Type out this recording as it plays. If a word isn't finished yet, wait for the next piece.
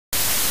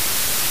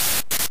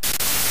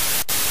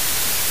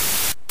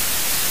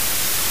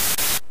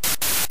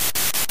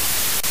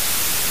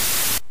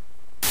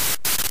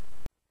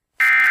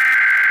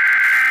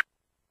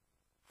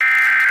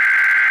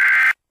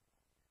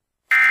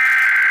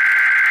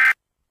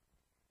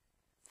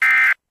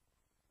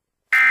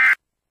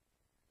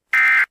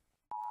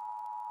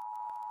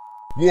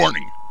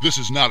Warning, this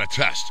is not a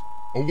test.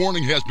 A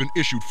warning has been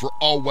issued for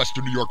all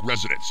Western New York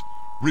residents.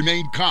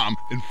 Remain calm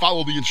and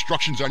follow the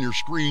instructions on your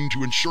screen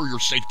to ensure your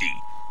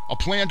safety. A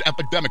planned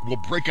epidemic will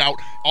break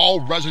out. All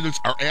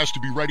residents are asked to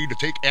be ready to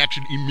take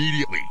action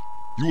immediately.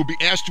 You will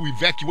be asked to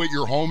evacuate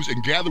your homes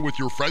and gather with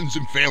your friends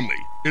and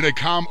family. In a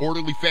calm,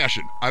 orderly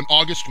fashion, on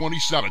August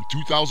 27,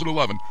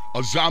 2011,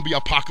 a zombie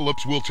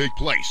apocalypse will take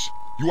place.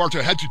 You are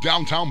to head to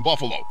downtown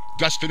Buffalo,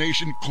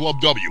 destination Club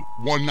W,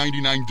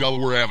 199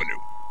 Delaware Avenue.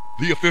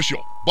 The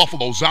official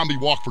Buffalo Zombie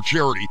Walk for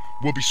Charity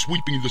will be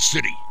sweeping the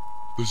city.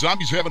 The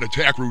zombies have an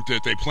attack route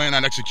that they plan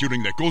on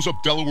executing that goes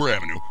up Delaware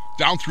Avenue,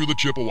 down through the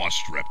Chippewa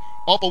Strip,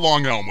 up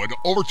along Elmwood,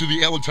 over to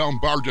the Allentown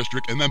Bar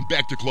District, and then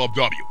back to Club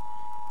W.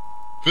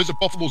 Visit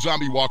Buffalo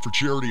Zombie Walk for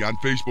Charity on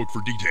Facebook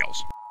for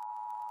details.